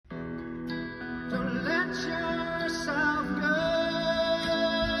yourself go.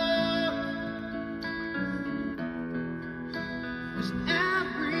 'Cause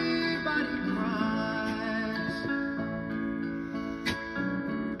everybody cries.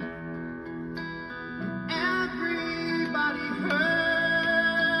 Everybody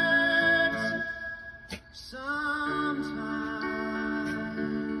hurts sometimes.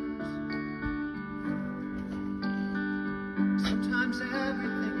 Sometimes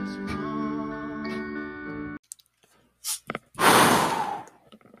everything is wrong.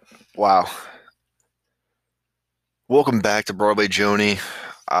 Wow. Welcome back to Broadway Joni.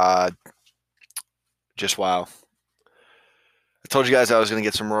 Just wow. I told you guys I was going to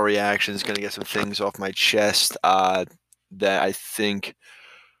get some raw reactions, going to get some things off my chest that I think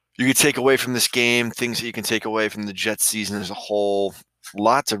you could take away from this game, things that you can take away from the Jets season as a whole.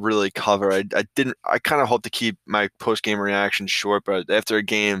 Lot to really cover. I kind of hope to keep my post-game reaction short, but after a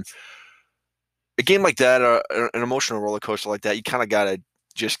game like that, an emotional roller coaster like that, you kind of got to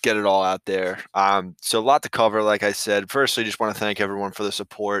just get it all out there. So a lot to cover, like I said. Firstly, just want to thank everyone for the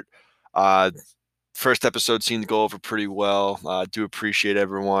support. First episode seemed to go over pretty well. Do appreciate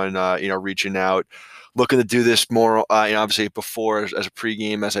everyone, reaching out, looking to do this more. Obviously before as a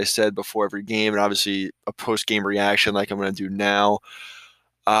pregame, as I said, before every game, and obviously a post-game reaction like I'm going to do now.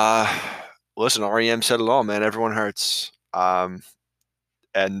 Listen, REM said it all, man. Everyone hurts, and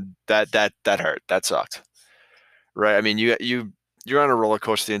that hurt. That sucked, right? I mean, you're on a roller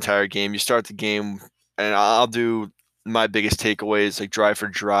coaster the entire game. You start the game, and I'll do my biggest takeaways like drive for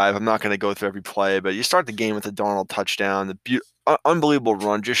drive. I'm not going to go through every play, but you start the game with the Darnold touchdown. The unbelievable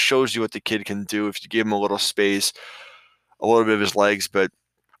run just shows you what the kid can do if you give him a little space, a little bit of his legs. But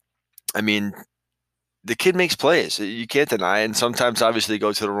I mean, the kid makes plays. You can't deny it. And sometimes, obviously, they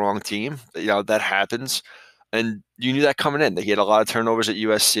go to the wrong team. That happens. And you knew that coming in. They had a lot of turnovers at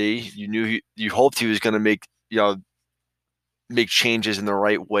USC. You hoped he was going to make changes in the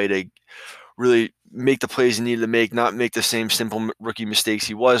right way to really make the plays he needed to make, not make the same simple rookie mistakes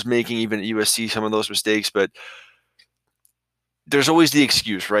he was making, even at USC, some of those mistakes. But there's always the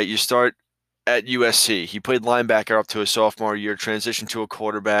excuse, right? You start at USC. He played linebacker up to his sophomore year, transitioned to a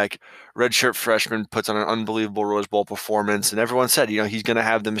quarterback, redshirt freshman, puts on an unbelievable Rose Bowl performance, and everyone said, he's going to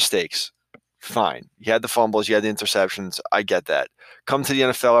have the mistakes. Fine. You had the fumbles, you had the interceptions. I get that. Come to the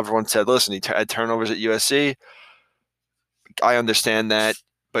NFL, everyone said, listen, he had turnovers at USC. I understand that,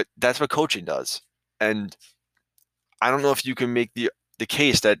 but that's what coaching does. And I don't know if you can make the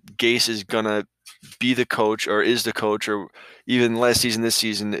case that Gase is going to be the coach or is the coach, or even last season, this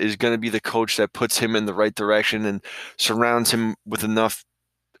season, is going to be the coach that puts him in the right direction and surrounds him with enough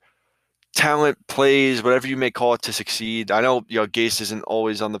talent, plays, whatever you may call it, to succeed. I know, Gase isn't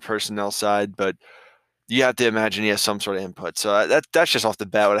always on the personnel side, but you have to imagine he has some sort of input. So that's just off the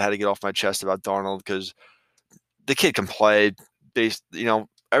bat what I had to get off my chest about Darnold, because the kid can play. Based,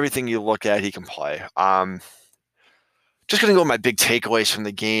 everything you look at, he can play. Just going to go with my big takeaways from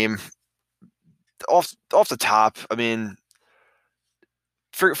the game. Off the top, I mean,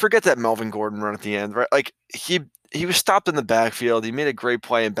 forget that Melvin Gordon run at the end, right? Like, he was stopped in the backfield. He made a great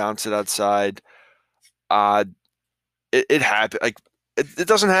play and bounced it outside. It happened. Like, it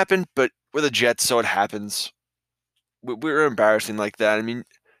doesn't happen, but we're the Jets, so it happens. We're embarrassing like that. I mean,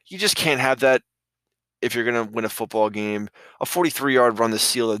 you just can't have that if you're going to win a football game. A 43-yard run to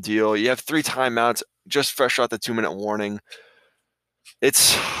seal the deal. You have 3 timeouts just fresh out the 2-minute warning.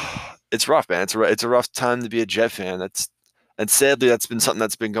 It's rough, man. It's a rough time to be a Jet fan. And sadly, that's been something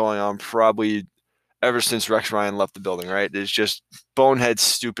that's been going on probably ever since Rex Ryan left the building, right? There's just bonehead,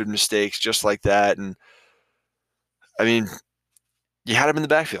 stupid mistakes just like that. And I mean, you had him in the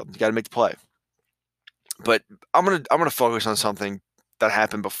backfield. You got to make the play. But I'm gonna focus on something that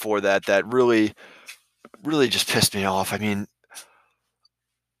happened before that really, really just pissed me off. I mean,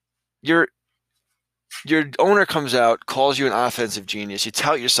 your owner comes out, calls you an offensive genius. You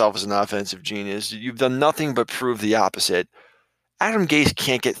tout yourself as an offensive genius. You've done nothing but prove the opposite. Adam Gase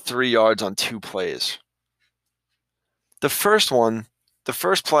can't get 3 yards on 2 plays. The first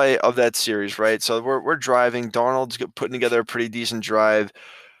play of that series, right? So we're driving. Darnold's putting together a pretty decent drive,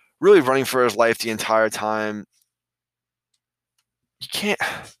 really running for his life the entire time.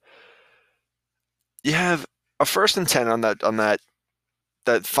 You have a 1st and 10 on that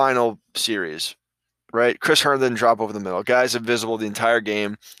final series, right? Chris Herndon drop over the middle. Guy's invisible the entire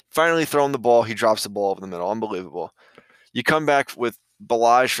game. Finally throwing the ball, he drops the ball over the middle. Unbelievable. You come back with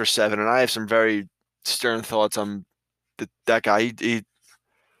Ballage for 7, and I have some very stern thoughts on that guy. He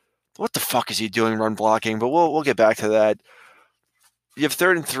what the fuck is he doing run blocking? But we'll get back to that. You have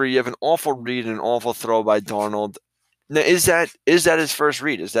 3rd and 3. You have an awful read and an awful throw by Darnold. Now, is that his first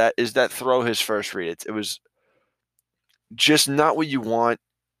read? Is that throw his first read? It was just not what you want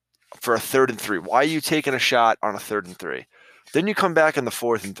for a 3rd and 3. Why are you taking a shot on a 3rd and 3? Then you come back in the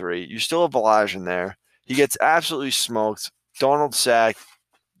 4th and 3. You still have Ballage in there. He gets absolutely smoked. Darnold sacked,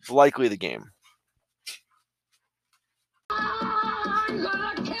 likely the game. I'm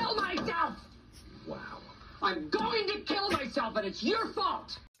gonna kill myself! Wow. I'm going to kill myself, and it's your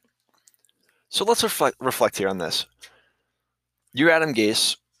fault! So let's reflect here on this. You're Adam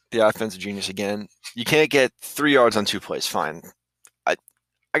Gase, the offensive genius again. You can't get 3 yards on 2 plays. Fine.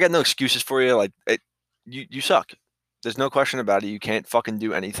 I got no excuses for you. You suck. There's no question about it. You can't fucking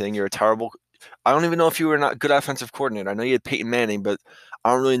do anything. You're a terrible. I don't even know if you were not good offensive coordinator. I know you had Peyton Manning, but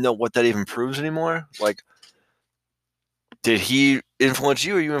I don't really know what that even proves anymore. Like, did he influence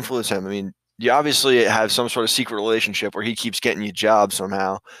you or you influence him? I mean, you obviously have some sort of secret relationship where he keeps getting you jobs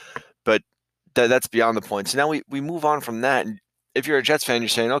somehow, but that's beyond the point. So now we move on from that. And if you're a Jets fan, you're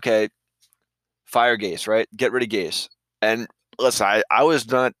saying, okay, fire Gase, right? Get rid of Gase. And listen, I was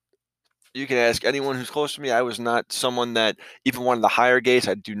not. You can ask anyone who's close to me. I was not someone that even wanted to hire Gase.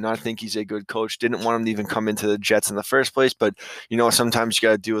 I do not think he's a good coach. Didn't want him to even come into the Jets in the first place. But, sometimes you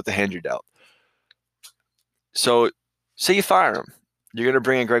got to deal with the hand you're dealt. So say you fire him. You're going to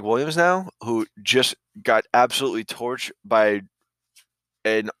bring in Greg Williams now, who just got absolutely torched by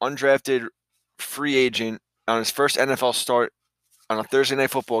an undrafted free agent on his first NFL start on a Thursday night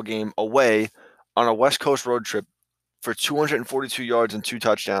football game away on a West Coast road trip for 242 yards and 2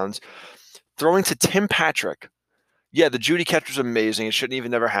 touchdowns. Throwing to Tim Patrick. Yeah, the Judy catch was amazing. It shouldn't even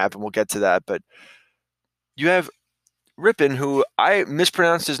never happen. We'll get to that. But you have Rypien, who I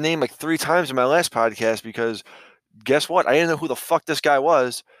mispronounced his name like 3 times in my last podcast because guess what? I didn't know who the fuck this guy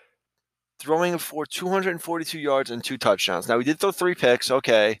was. Throwing for 242 yards and 2 touchdowns. Now, he did throw 3 picks.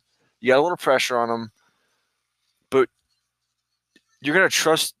 Okay. You got a little pressure on him. But you're going to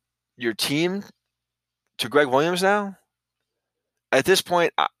trust your team to Greg Williams now? At this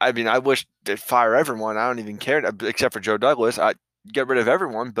point, I mean, I wish they'd fire everyone. I don't even care, except for Joe Douglas. I get rid of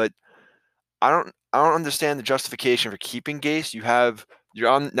everyone, but I don't understand the justification for keeping Gase. You're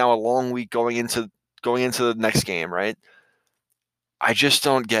on now a long week going into the next game, right? I just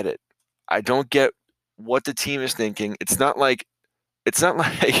don't get it. I don't get what the team is thinking. It's not like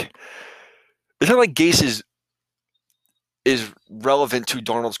Gase is relevant to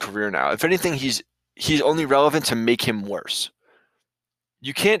Darnold's career now. If anything, he's only relevant to make him worse.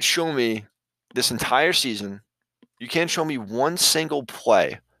 You can't show me this entire season, you can't show me one single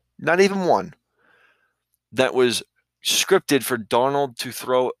play, not even one, that was scripted for Darnold to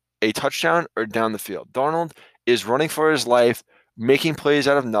throw a touchdown or down the field. Darnold is running for his life, making plays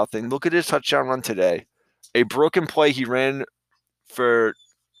out of nothing. Look at his touchdown run today. A broken play he ran for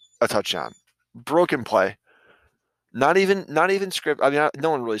a touchdown. Broken play. Not even script. I mean, no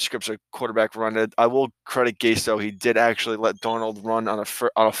one really scripts a quarterback run. I will credit Gase though; he did actually let Darnold run on a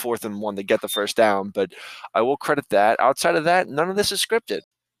 4th and 1 to get the first down. But I will credit that. Outside of that, none of this is scripted.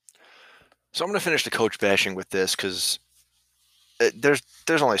 So I'm going to finish the coach bashing with this because there's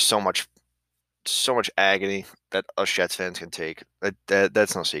only so much agony that us Jets fans can take.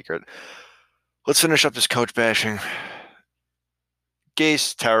 That's no secret. Let's finish up this coach bashing.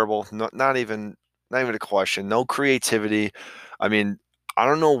 Gase terrible. Not even a question. No creativity. I mean, I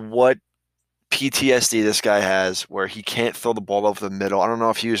don't know what PTSD this guy has where he can't throw the ball over the middle. I don't know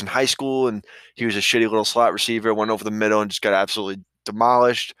if he was in high school and he was a shitty little slot receiver, went over the middle and just got absolutely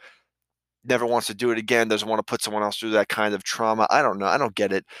demolished. Never wants to do it again. Doesn't want to put someone else through that kind of trauma. I don't know. I don't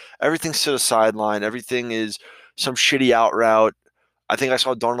get it. Everything's to the sideline. Everything is some shitty out route. I think I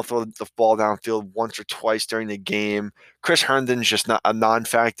saw Darnold throw the ball downfield once or twice during the game. Chris Herndon's just not a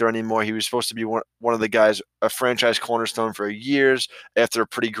non-factor anymore. He was supposed to be one of the guys, a franchise cornerstone for years after a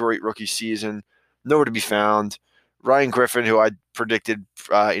pretty great rookie season. Nowhere to be found. Ryan Griffin, who I predicted,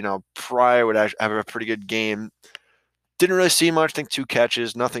 prior would have a pretty good game. Didn't really see much. I think 2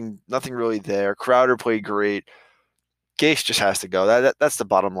 catches, nothing really there. Crowder played great. Gase just has to go. That's the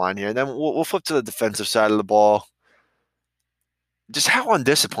bottom line here. And then we'll flip to the defensive side of the ball. Just how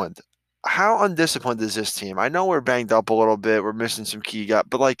undisciplined is this team? I know we're banged up a little bit. We're missing some key guys,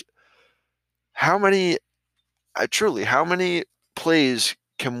 but how many plays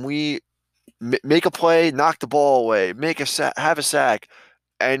can we make a play, knock the ball away, have a sack,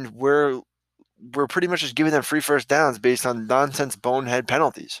 and we're pretty much just giving them free first downs based on nonsense bonehead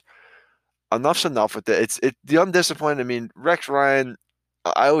penalties. Enough's enough with it. It's the undisciplined. I mean, Rex Ryan.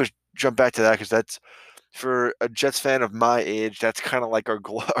 I always jump back to that because that's. For a Jets fan of my age, that's kind of like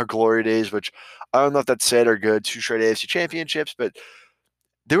our glory days, which I don't know if that's sad or good. 2 straight AFC championships, but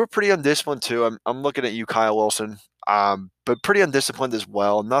they were pretty undisciplined too. I'm looking at you, Kyle Wilson. but pretty undisciplined as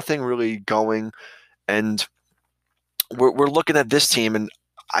well. Nothing really going, and we're looking at this team, and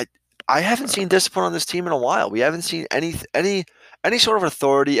I haven't seen discipline on this team in a while. We haven't seen any sort of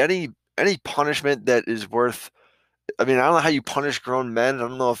authority, any punishment that is worth. I mean, I don't know how you punish grown men. I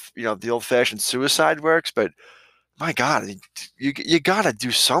don't know if the old-fashioned suicide works, but my God, you got to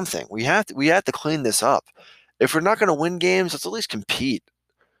do something. We have to clean this up. If we're not going to win games, let's at least compete,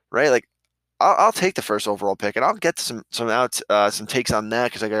 right? Like I'll take the first overall pick, and I'll get some takes on that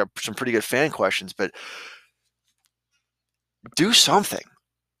because I got some pretty good fan questions. But do something.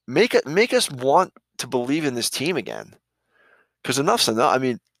 Make us want to believe in this team again. Because enough's enough. I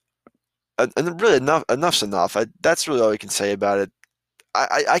mean, and really enough's enough. That's really all we can say about it.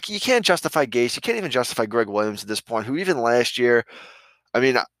 You can't justify Gase. You can't even justify Greg Williams at this point, who even last year. I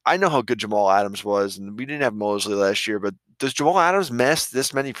mean, I know how good Jamal Adams was, and we didn't have Mosley last year, but does Jamal Adams mask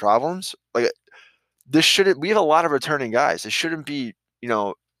this many problems? Like this shouldn't. We have a lot of returning guys. It shouldn't be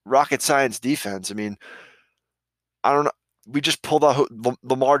rocket science defense. I mean, I don't know. We just pulled out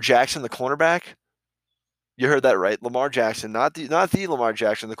Lamar Jackson, the cornerback. You heard that right, Lamar Jackson, not the Lamar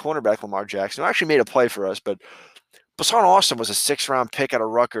Jackson, the cornerback Lamar Jackson, who actually made a play for us. But Bassan Austin was a 6th-round pick out of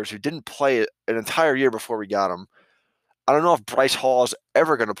Rutgers who didn't play an entire year before we got him. I don't know if Bryce Hall is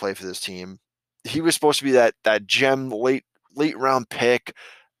ever going to play for this team. He was supposed to be that gem late round pick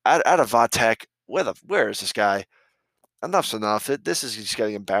out of Vatech. Where is this guy? Enough's enough. This is just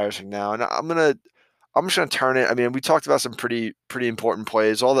getting embarrassing now, and I'm just gonna turn it. I mean, we talked about some pretty important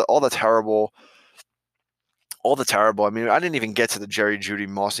plays. All the terrible. I mean, I didn't even get to the Jerry Jeudy,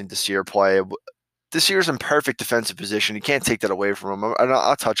 Mossing Desir play. Desir's in perfect defensive position. You can't take that away from him.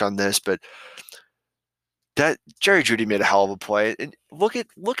 I'll touch on this, but that Jerry Jeudy made a hell of a play. And look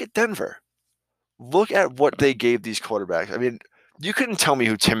at Denver. Look at what they gave these quarterbacks. I mean, you couldn't tell me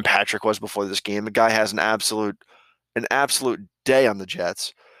who Tim Patrick was before this game. The guy has an absolute day on the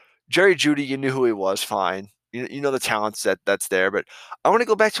Jets. Jerry Jeudy, you knew who he was, fine. You know the talents that's there. But I want to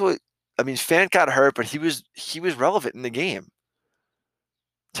go back to it. I mean, Fant got hurt, but he was relevant in the game.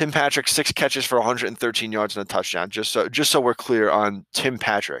 Tim Patrick, 6 catches for 113 yards and a touchdown. Just so we're clear on Tim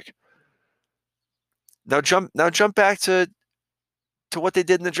Patrick. Now jump back to what they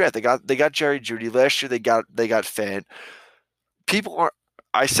did in the draft. They got Jerry Jeudy last year. They got Fant. People aren't.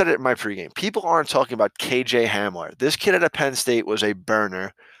 I said it in my pregame. People aren't talking about KJ Hamler. This kid at Penn State was a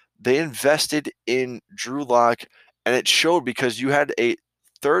burner. They invested in Drew Lock, and it showed because you had a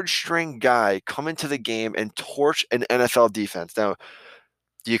 3rd-string guy come into the game and torch an NFL defense. Now,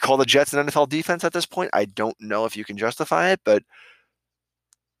 do you call the Jets an NFL defense at this point? I don't know if you can justify it, but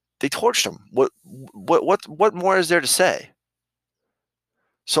they torched him. What more is there to say?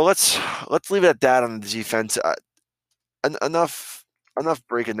 So let's leave it at that on the defense. Enough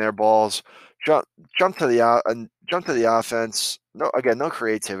breaking their balls. Jump to the offense. No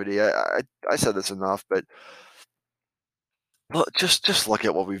creativity. I said this enough, but look, just look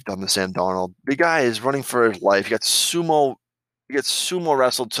at what we've done to Sam Darnold. The guy is running for his life. He gets sumo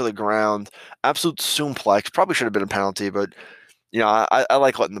wrestled to the ground. Absolute suplex. Probably should have been a penalty, but I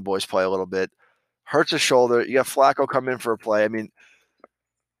like letting the boys play a little bit. Hurts his shoulder. You got Flacco come in for a play. I mean,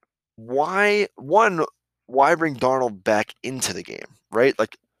 why bring Darnold back into the game, right?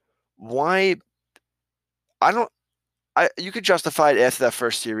 Like, why? You could justify it after that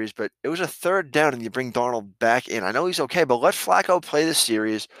first series, but it was a 3rd down and you bring Darnold back in. I know he's okay, but let Flacco play this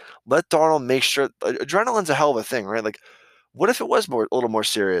series. Let Darnold make sure. Adrenaline's a hell of a thing, right? Like, what if it was a little more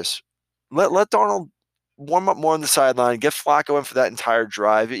serious? Let Darnold warm up more on the sideline, get Flacco in for that entire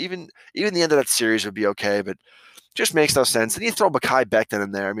drive. Even the end of that series would be okay, but just makes no sense. And you throw Mekhi Becton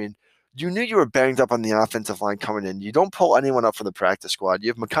in there. I mean, you knew you were banged up on the offensive line coming in. You don't pull anyone up from the practice squad. You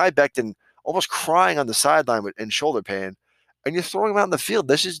have Mekhi Becton almost crying on the sideline and shoulder pain, and you're throwing him out in the field.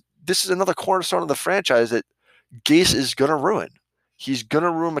 This is another cornerstone of the franchise that Gase is going to ruin. He's going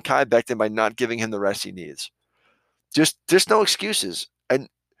to ruin Mekhi Becton by not giving him the rest he needs. Just no excuses. And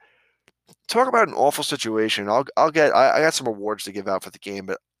talk about an awful situation. I got some awards to give out for the game,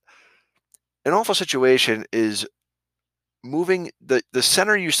 but an awful situation is moving the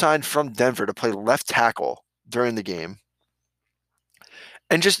center you signed from Denver to play left tackle during the game,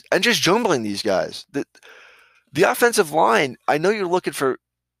 and just jumbling these guys. The offensive line. I know you're looking for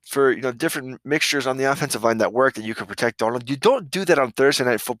different mixtures on the offensive line that work that you can protect Darnold. You don't do that on Thursday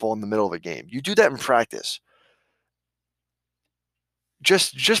Night Football in the middle of a game. You do that in practice.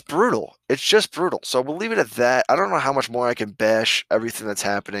 Just brutal. It's just brutal. So we'll leave it at that. I don't know how much more I can bash everything that's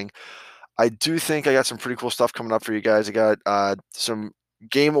happening. I do think I got some pretty cool stuff coming up for you guys. I got some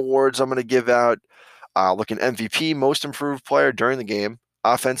game awards I'm going to give out. Looking MVP, most improved player during the game.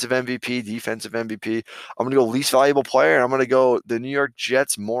 offensive MVP, defensive MVP. I'm going to go least valuable player, and I'm going to go the New York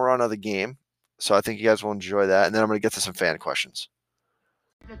Jets moron of the game. So I think you guys will enjoy that. And then I'm going to get to some fan questions.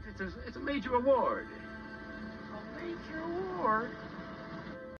 It's a major award. A major award?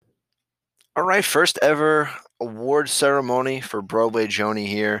 All right, first ever award ceremony for Broadway Joni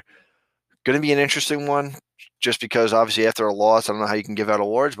here. Going to be an interesting one, just because obviously after a loss, I don't know how you can give out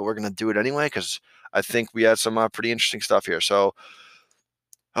awards, but we're going to do it anyway because I think we had some pretty interesting stuff here. So,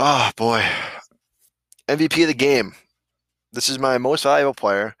 oh boy, MVP of the game. This is my most valuable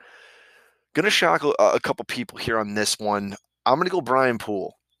player. Going to shock a couple people here on this one. I'm going to go Brian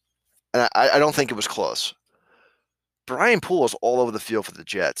Poole, and I don't think it was close. Brian Poole is all over the field for the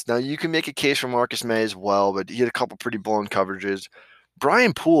Jets. Now, you can make a case for Marcus May as well, but he had a couple pretty blown coverages.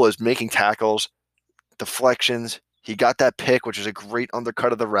 Brian Poole is making tackles, deflections. He got that pick, which is a great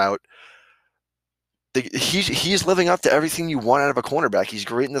undercut of the route. He's living up to everything you want out of a cornerback. He's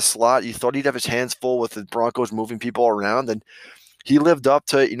great in the slot. You thought he'd have his hands full with the Broncos moving people around, and he lived up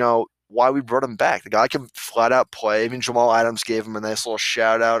to, why we brought him back. The guy can flat out play. Even Jamal Adams gave him a nice little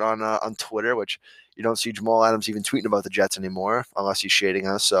shout out on Twitter, which you don't see Jamal Adams even tweeting about the Jets anymore unless he's shading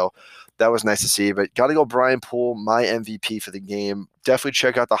us. So that was nice to see. But got to go Brian Poole, my MVP for the game. Definitely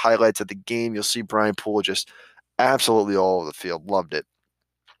check out the highlights of the game. You'll see Brian Poole just absolutely all over the field. Loved it.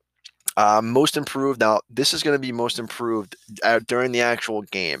 Most improved. Now, this is going to be most improved during the actual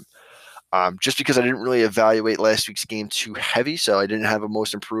game. Just because I didn't really evaluate last week's game too heavy, so I didn't have a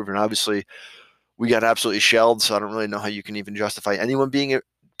most improved. And obviously, we got absolutely shelled, so I don't really know how you can even justify anyone being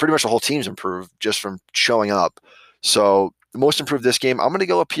pretty much the whole team's improved just from showing up. So the most improved this game, I'm going to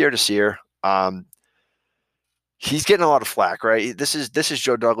go with Pierre Desir. He's getting a lot of flack, right? This is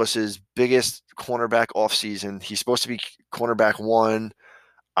Joe Douglas's biggest cornerback offseason. He's supposed to be cornerback one,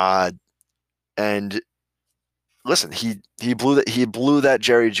 and listen, he blew that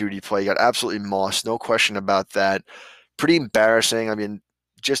Jerry Jeudy play. He got absolutely mossed, no question about that. Pretty embarrassing. I mean,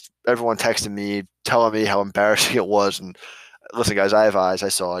 just everyone texting me, telling me how embarrassing it was. And listen, guys, I have eyes. I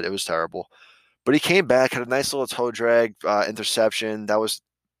saw it. It was terrible. But he came back, had a nice little toe drag interception. That was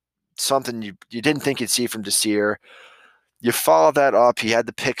something you didn't think you'd see from Desir. You follow that up. He had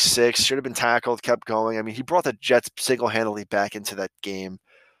the pick six, should have been tackled, kept going. I mean, he brought the Jets single-handedly back into that game.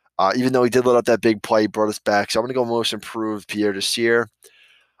 Even though he did let up that big play, he brought us back. So I'm going to go most improved, Pierre Desir.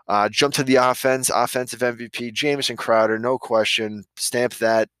 Jump to the offensive MVP, Jamison Crowder, no question. Stamp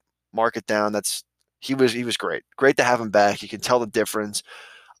that, mark it down. He was great. Great to have him back. You can tell the difference.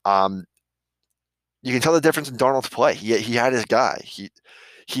 You can tell the difference in Darnold's play. He had his guy.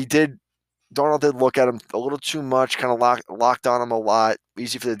 Darnold did look at him a little too much, kind of locked on him a lot.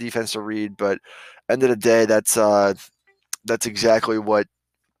 Easy for the defense to read, but end of the day, that's exactly what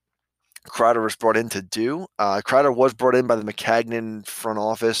Crowder was brought in to do. Crowder was brought in by the Maccagnan front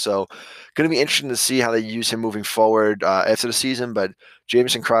office, so going to be interesting to see how they use him moving forward after the season. But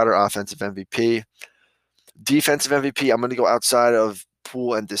Jamison Crowder, offensive MVP. Defensive MVP, I'm going to go outside of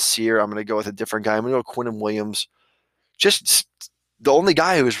Poole and Desir. I'm going to go with a different guy. I'm going to go Quinnen Williams. Just the only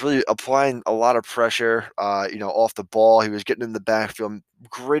guy who was really applying a lot of pressure, off the ball. He was getting in the backfield,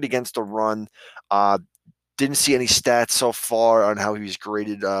 great against the run. Didn't see any stats so far on how he was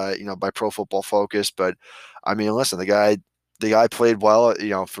graded, by Pro Football Focus. But I mean, listen, the guy played well,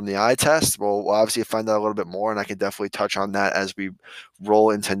 from the eye test. We'll obviously find out a little bit more, and I can definitely touch on that as we roll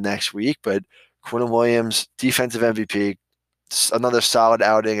into next week. But Quinnen Williams, defensive MVP, another solid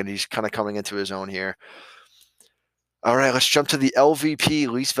outing, and he's kind of coming into his own here. All right, let's jump to the LVP,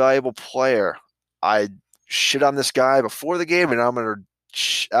 least valuable player. I shit on this guy before the game, and I'm going to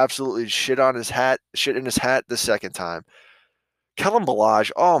absolutely shit in his hat the second time. Kellen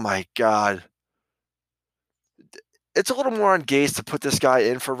Ballage, oh my God. It's a little more on Gase to put this guy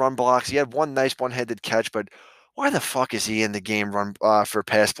in for run blocks. He had one nice one-handed catch, but why the fuck is he in the game for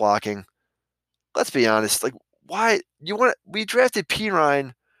pass blocking? Let's be honest. Like, why we drafted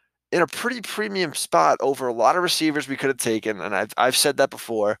Pirine in a pretty premium spot over a lot of receivers we could have taken, and I've said that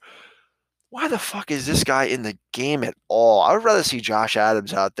before. Why the fuck is this guy in the game at all? I would rather see Josh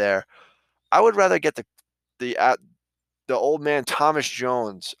Adams out there. I would rather get the old man Thomas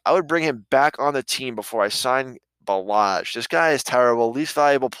Jones. I would bring him back on the team before I sign Ballage. This guy is terrible. Least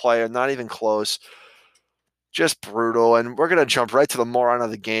valuable player. Not even close. Just brutal. And we're going to jump right to the moron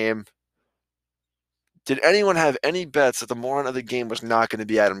of the game. Did anyone have any bets that the moron of the game was not going to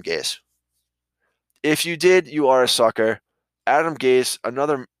be Adam Gase? If you did, you are a sucker. Adam Gase,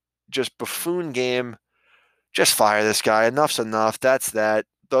 another just buffoon game. Just fire this guy. Enough's enough. That's that.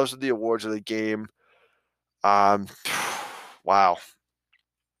 Those are the awards of the game. Wow.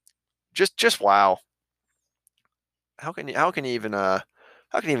 Just wow. How can you even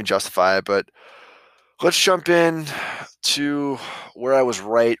I can even justify it. But let's jump in to where I was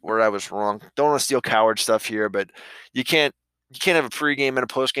right, where I was wrong. Don't want to steal coward stuff here, but you can't have a pregame and a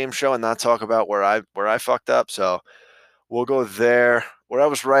postgame show and not talk about where I fucked up. So we'll go there. Where I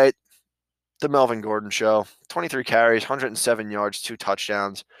was right, the Melvin Gordon show. 23 carries, 107 yards, 2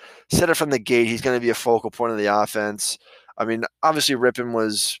 touchdowns. Said it from the gate. He's going to be a focal point of the offense. I mean, obviously Rippon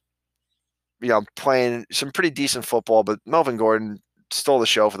was, playing some pretty decent football, but Melvin Gordon stole the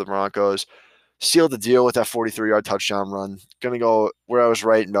show for the Broncos. Sealed the deal with that 43-yard touchdown run. Going to go where I was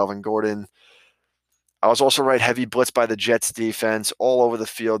right, Melvin Gordon. I was also right, heavy blitz by the Jets defense, all over the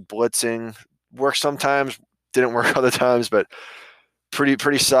field, blitzing. Worked sometimes, didn't work other times, but pretty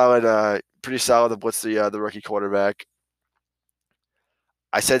solid. Pretty solid to blitz the rookie quarterback.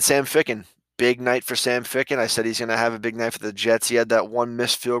 I said Sam Ficken. Big night for Sam Ficken. I said he's going to have a big night for the Jets. He had that one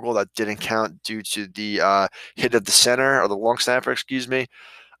missed field goal that didn't count due to the hit of the center, or the long snapper, excuse me.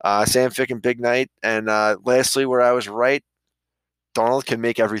 Sam Ficken, big night. And lastly, where I was right, Darnold can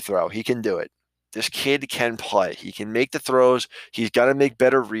make every throw. He can do it. This kid can play. He can make the throws. He's got to make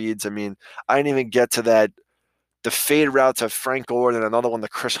better reads. I mean, I didn't even get to the fade route to Frank Gore and another one to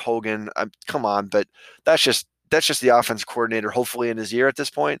Chris Hogan. Come on, but that's just the offense coordinator, hopefully in his ear at this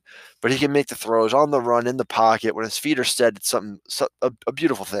point. But he can make the throws on the run, in the pocket. When his feet are set, it's a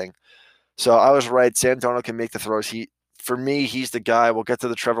beautiful thing. So I was right. Sam Darnold can make the throws. For me, he's the guy. We'll get to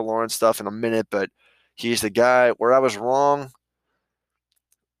the Trevor Lawrence stuff in a minute, but he's the guy. Where I was wrong,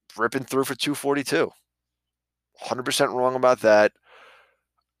 Rippon threw for 242. 100% wrong about that.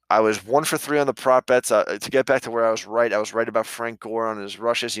 I was 1 for 3 on the prop bets. To get back to where I was right about Frank Gore on his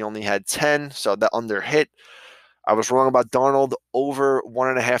rushes. He only had 10, so that under hit. I was wrong about Darnold over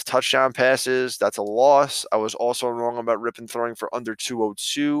 1.5 touchdown passes. That's a loss. I was also wrong about Rippon throwing for under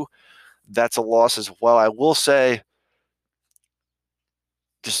 202. That's a loss as well. I will say,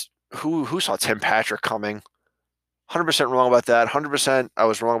 just who saw Tim Patrick coming? 100% wrong about that. 100% I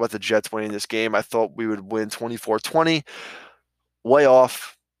was wrong about the Jets winning this game. I thought we would win 24-20. Way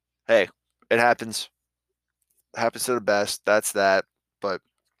off. Hey, it happens. It happens to the best. That's that. But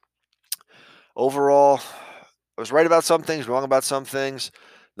overall, I was right about some things, wrong about some things.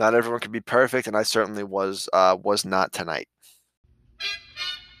 Not everyone can be perfect, and I certainly was not tonight.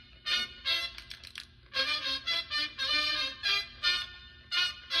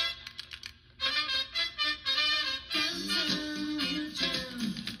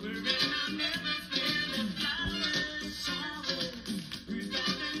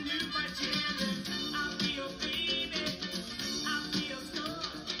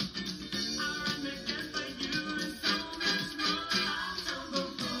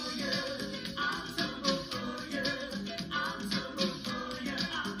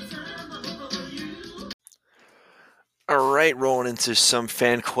 All right, rolling into some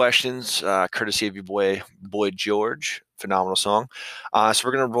fan questions, courtesy of your boy George. Phenomenal song. So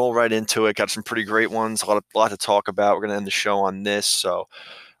we're gonna roll right into it. Got some pretty great ones. A lot to talk about. We're gonna end the show on this. So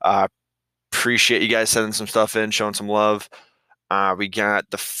appreciate you guys sending some stuff in, showing some love. We got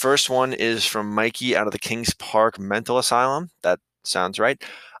the first one is from Mikey out of the Kings Park Mental Asylum. That sounds right.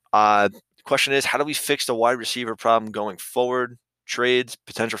 Question is, how do we fix the wide receiver problem going forward? Trades,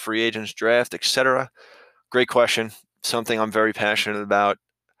 potential free agents, draft, etc. Great question. Something I'm very passionate about.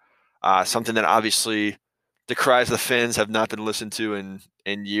 Something that obviously the cries of the fans have not been listened to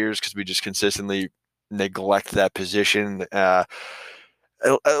in years because we just consistently neglect that position. At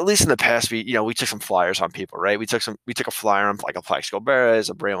least in the past, we took some flyers on people, right? We took a flyer on like a Plaxico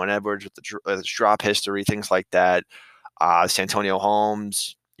Berez, a Braylon Edwards with the drop history, things like that. Santonio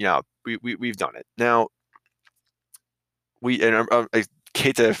Holmes, we've done it. Now I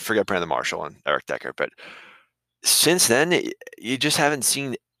hate to forget Brandon Marshall and Eric Decker, but since then, you just haven't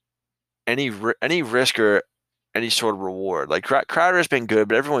seen any risk or any sort of reward. Like Crowder has been good,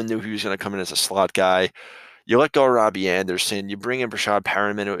 but everyone knew he was going to come in as a slot guy. You let go of Robbie Anderson. You bring in Rashad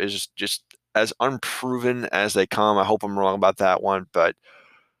Perriman, who is just as unproven as they come. I hope I'm wrong about that one, but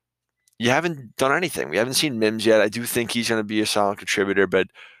you haven't done anything. We haven't seen Mims yet. I do think he's going to be a solid contributor, but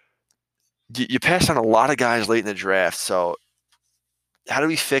you passed on a lot of guys late in the draft. So how do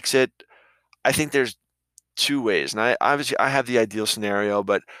we fix it? I think there's 2 ways. And I have the ideal scenario,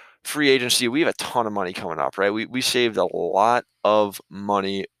 but free agency, we have a ton of money coming up, right? We saved a lot of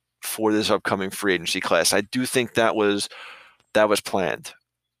money for this upcoming free agency class. I do think that was planned.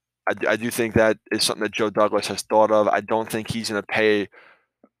 I do think that is something that Joe Douglas has thought of. I don't think he's going to pay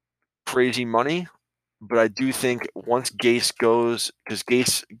crazy money, but I do think once Gase goes, because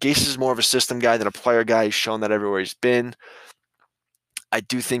Gase is more of a system guy than a player guy. He's shown that everywhere he's been. I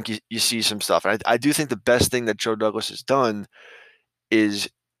do think you see some stuff. I do think the best thing that Joe Douglas has done is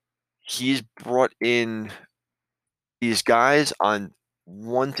he's brought in these guys on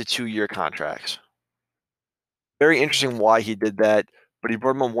 1 to 2 year contracts. Very interesting why he did that, but he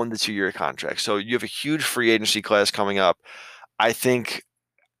brought them on 1 to 2 year contracts. So you have a huge free agency class coming up. I think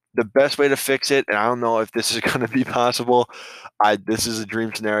the best way to fix it, and I don't know if this is going to be possible. This is a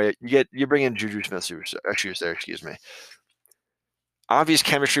dream scenario. You bring in Juju Smith-Schuster, excuse me. Obvious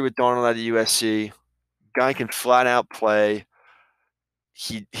chemistry with Darnold at USC. Guy can flat out play.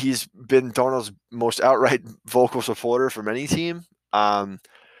 He's been Darnold's most outright vocal supporter from any team.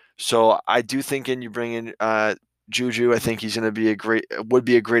 So I do think, and you bring in Juju, I think he's going to would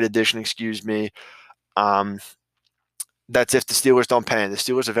be a great addition. Excuse me. That's if the Steelers don't pay him. The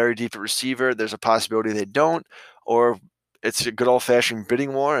Steelers are very deep at receiver. There's a possibility they don't, or it's a good old-fashioned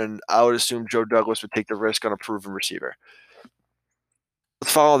bidding war, and I would assume Joe Douglas would take the risk on a proven receiver.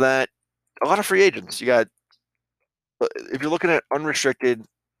 Let's follow that. A lot of free agents. You got, if you're looking at unrestricted,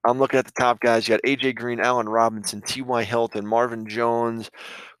 I'm looking at the top guys. You got A.J. Green, Allen Robinson, T.Y. Hilton, Marvin Jones.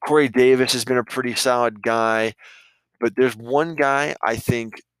 Corey Davis has been a pretty solid guy. But there's one guy I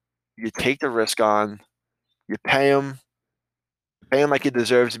think you take the risk on. You pay him like he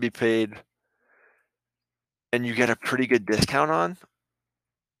deserves to be paid, and you get a pretty good discount on.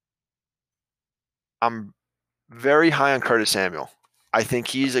 I'm very high on Curtis Samuel. I think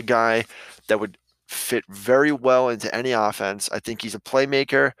he's a guy that would fit very well into any offense. I think he's a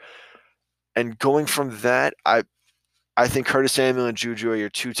playmaker. And going from that, I think Curtis Samuel and Juju are your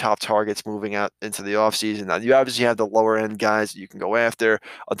two top targets moving out into the offseason. Now, you obviously have the lower end guys that you can go after,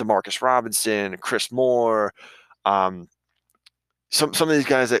 DeMarcus Robinson, Chris Moore, some of these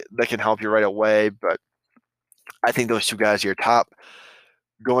guys that can help you right away. But I think those two guys are your top.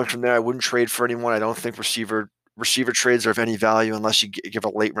 Going from there, I wouldn't trade for anyone. I don't think receiver trades are of any value unless you give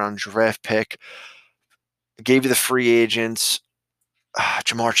a late round draft pick. I gave you the free agents.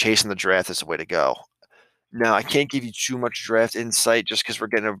 Jamar Chase in the draft is the way to go. Now, I can't give you too much draft insight just because we're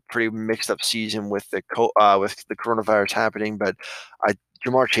getting a pretty mixed up season with the coronavirus happening. But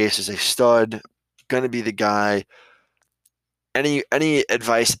Jamar Chase is a stud, going to be the guy. Any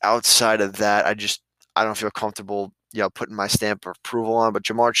advice outside of that, I don't feel comfortable, putting my stamp of approval on. But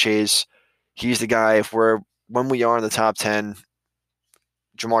Jamar Chase, he's the guy. When we are in the top 10,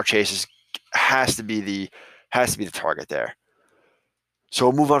 Jamar Chase has to be the target there. So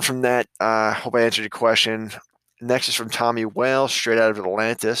we'll move on from that. Hope I answered your question. Next is from Tommy Wales, straight out of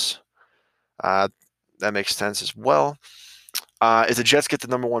Atlantis. That makes sense as well. If the Jets get the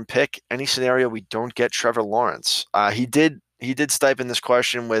number 1 pick, any scenario we don't get Trevor Lawrence? He did stipend this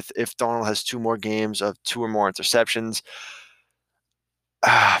question with if Darnold has 2 more games of 2 or more interceptions.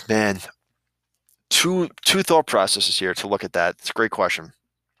 Man. Two thought processes here to look at that. It's a great question.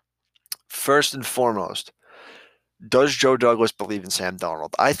 First and foremost, does Joe Douglas believe in Sam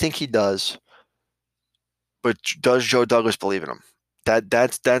Darnold? I think he does. But does Joe Douglas believe in him?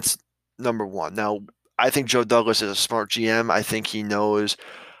 That's number one. Now, I think Joe Douglas is a smart GM. I think he knows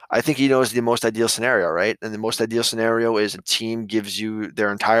the most ideal scenario, right? And the most ideal scenario is a team gives you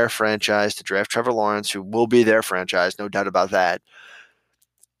their entire franchise to draft Trevor Lawrence, who will be their franchise, no doubt about that.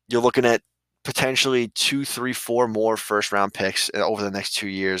 You're looking at potentially 2, 3, 4 more first-round picks over the next 2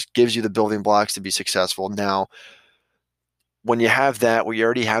 years. Gives you the building blocks to be successful. Now, when you have that, we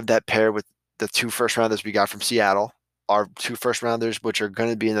already have that pair with the 2 first-rounders we got from Seattle, our 2 first-rounders, which are going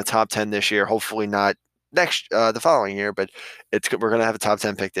to be in the top 10 this year. Hopefully not the following year, but we're going to have a top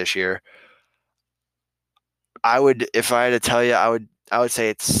 10 pick this year. If I had to tell you, I would say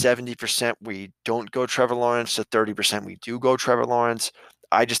it's 70% we don't go Trevor Lawrence to 30% we do go Trevor Lawrence.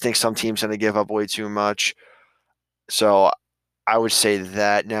 I just think some teams going to give up way too much. So I would say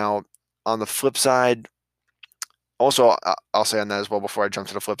that. Now, on the flip side, also I'll say on that as well before I jump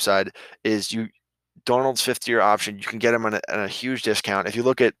to the flip side, is Darnold's 5th-year option, you can get him on a huge discount. If you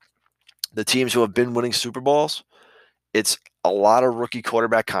look at the teams who have been winning Super Bowls, it's a lot of rookie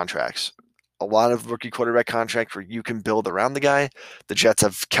quarterback contracts. A lot of rookie quarterback contracts where you can build around the guy. The Jets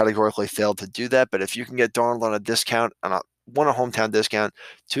have categorically failed to do that. But if you can get Darnold on a discount, a hometown discount,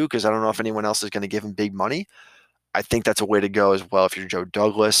 2, because I don't know if anyone else is going to give him big money, I think that's a way to go as well if you're Joe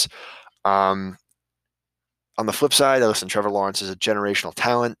Douglas. On the flip side, listen, Trevor Lawrence is a generational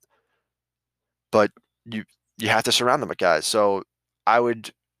talent, but you have to surround them with guys. So I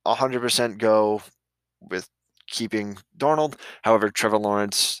would 100% go with keeping Darnold. However, Trevor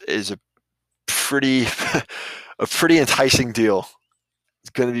Lawrence is a pretty enticing deal. It's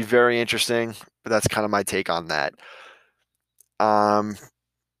going to be very interesting, but that's kind of my take on that.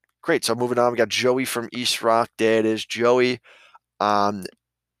 Great. So moving on, we got Joey from East Rock. There it is, Joey.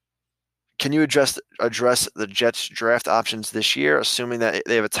 can you address the Jets draft options this year, assuming that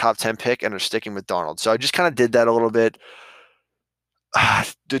they have a top 10 pick and are sticking with Darnold? So I just kind of did that a little bit.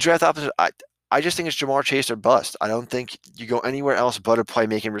 The draft options, I just think it's Jamar Chase or bust. I don't think you go anywhere else but a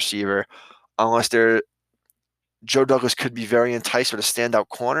playmaking receiver, unless Joe Douglas could be very enticed with a standout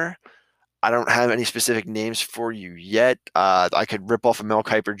corner. I don't have any specific names for you yet. I could rip off a Mel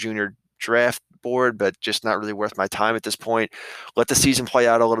Kiper Jr. draft board, but just not really worth my time at this point. Let the season play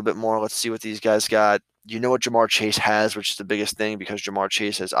out a little bit more. Let's see what these guys got. You know what Jamar Chase has, which is the biggest thing because Jamar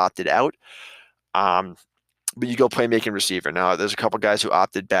Chase has opted out. But you go playmaking receiver. Now, there's a couple guys who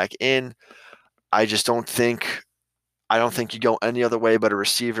opted back in. I don't think you go any other way but a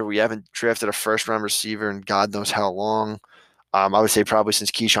receiver. We haven't drafted a first-round receiver in God knows how long. I would say probably since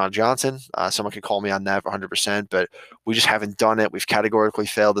Keyshawn Johnson. Someone can call me on that 100%, but we just haven't done it. We've categorically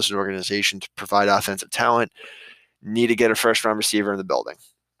failed as an organization to provide offensive talent. Need to get a first-round receiver in the building.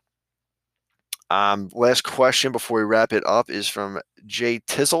 Last question before we wrap it up is from Jay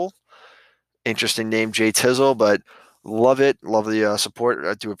Tizzle. Interesting name, Jay Tizzle, but love it. Love the support.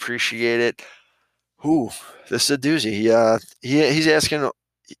 I do appreciate it. This is a doozy. He's asking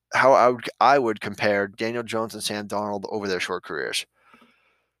how I would compare Daniel Jones and Sam Darnold over their short careers.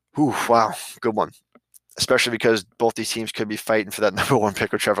 Wow, good one. Especially because both these teams could be fighting for that number one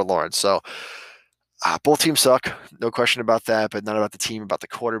pick with Trevor Lawrence. So both teams suck, no question about that, but not about the team, about the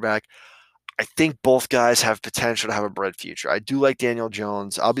quarterback. I think both guys have potential to have a bright future. I do like Daniel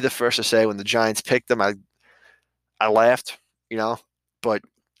Jones. I'll be the first to say when the Giants picked him, I laughed, but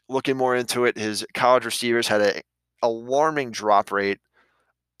looking more into it, his college receivers had an alarming drop rate.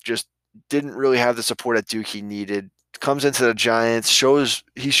 Just didn't really have the support at Duke he needed. Comes into the Giants, shows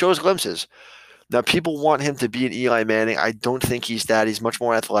glimpses. Now, people want him to be an Eli Manning. I don't think he's that. He's much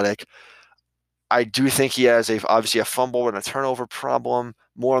more athletic. I do think he has obviously a fumble and a turnover problem,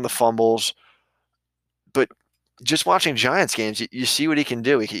 more on the fumbles. But just watching Giants games, you see what he can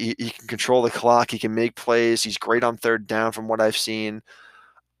do. He can control the clock. He can make plays. He's great on third down from what I've seen.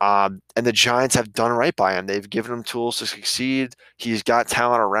 And the Giants have done right by him. They've given him tools to succeed. He's got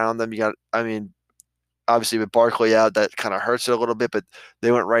talent around them. Obviously with Barkley out, that kind of hurts it a little bit, but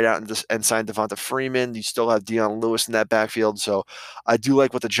they went right out and signed Devonta Freeman. You still have Dion Lewis in that backfield. So I do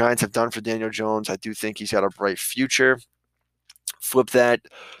like what the Giants have done for Daniel Jones. I do think he's got a bright future. Flip that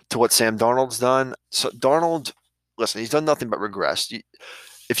to what Sam Darnold's done. So Darnold, listen, he's done nothing but regress.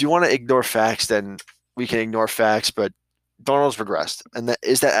 If you want to ignore facts, then we can ignore facts, but Darnold's regressed. And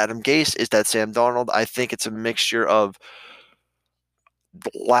is that Adam Gase? Is that Sam Darnold? I think it's a mixture of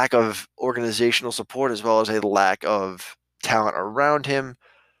lack of organizational support as well as a lack of talent around him.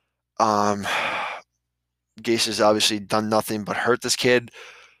 Gase has obviously done nothing but hurt this kid.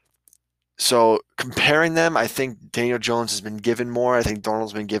 So comparing them, I think Daniel Jones has been given more. I think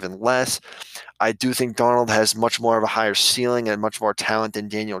Darnold's been given less. I do think Darnold has much more of a higher ceiling and much more talent than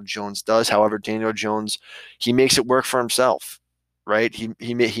Daniel Jones does. However, Daniel Jones, he makes it work for himself, right?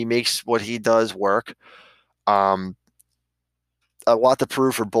 He makes what he does work. A lot to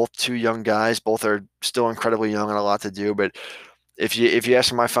prove for both two young guys. Both are still incredibly young and a lot to do. But if you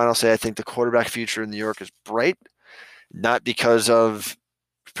ask me my final say, I think the quarterback future in New York is bright, not because of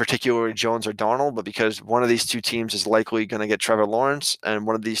particularly Jones or Darnold, but because one of these two teams is likely going to get Trevor Lawrence, and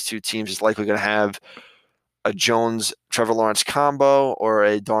one of these two teams is likely going to have a Jones-Trevor Lawrence combo or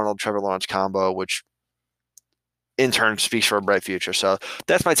a Darnold-Trevor Lawrence combo, which in turn speaks for a bright future. So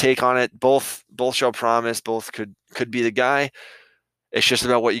that's my take on it. Both show promise. Both could be the guy. It's just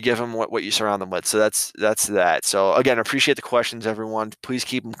about what you give them, what you surround them with. So that's that. So again, appreciate the questions, everyone. Please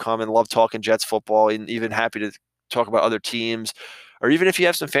keep them coming. Love talking Jets football, and even happy to talk about other teams, or even if you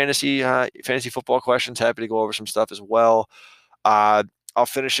have some fantasy football questions, happy to go over some stuff as well. I'll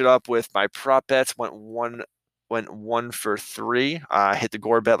finish it up with my prop bets. Went 1 for 3. Hit the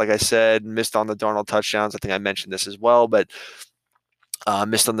Gore bet, like I said. Missed on the Darnold touchdowns. I think I mentioned this as well, but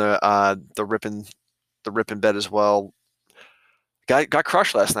missed on the ripping bet as well. Got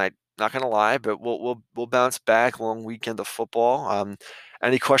crushed last night. Not gonna lie, but we'll bounce back. Long weekend of football.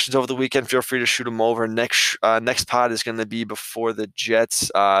 Any questions over the weekend? Feel free to shoot them over. Next pod is going to be before the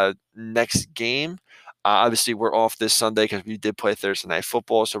Jets' next game. Obviously, we're off this Sunday because we did play Thursday night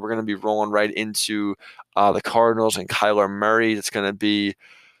football, so we're going to be rolling right into the Cardinals and Kyler Murray. It's going to be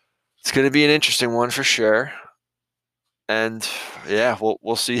an interesting one for sure. And yeah,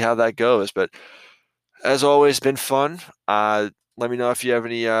 we'll see how that goes. But as always, been fun. Let me know if you have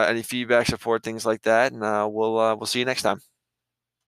any feedback, support, things like that, and we'll see you next time.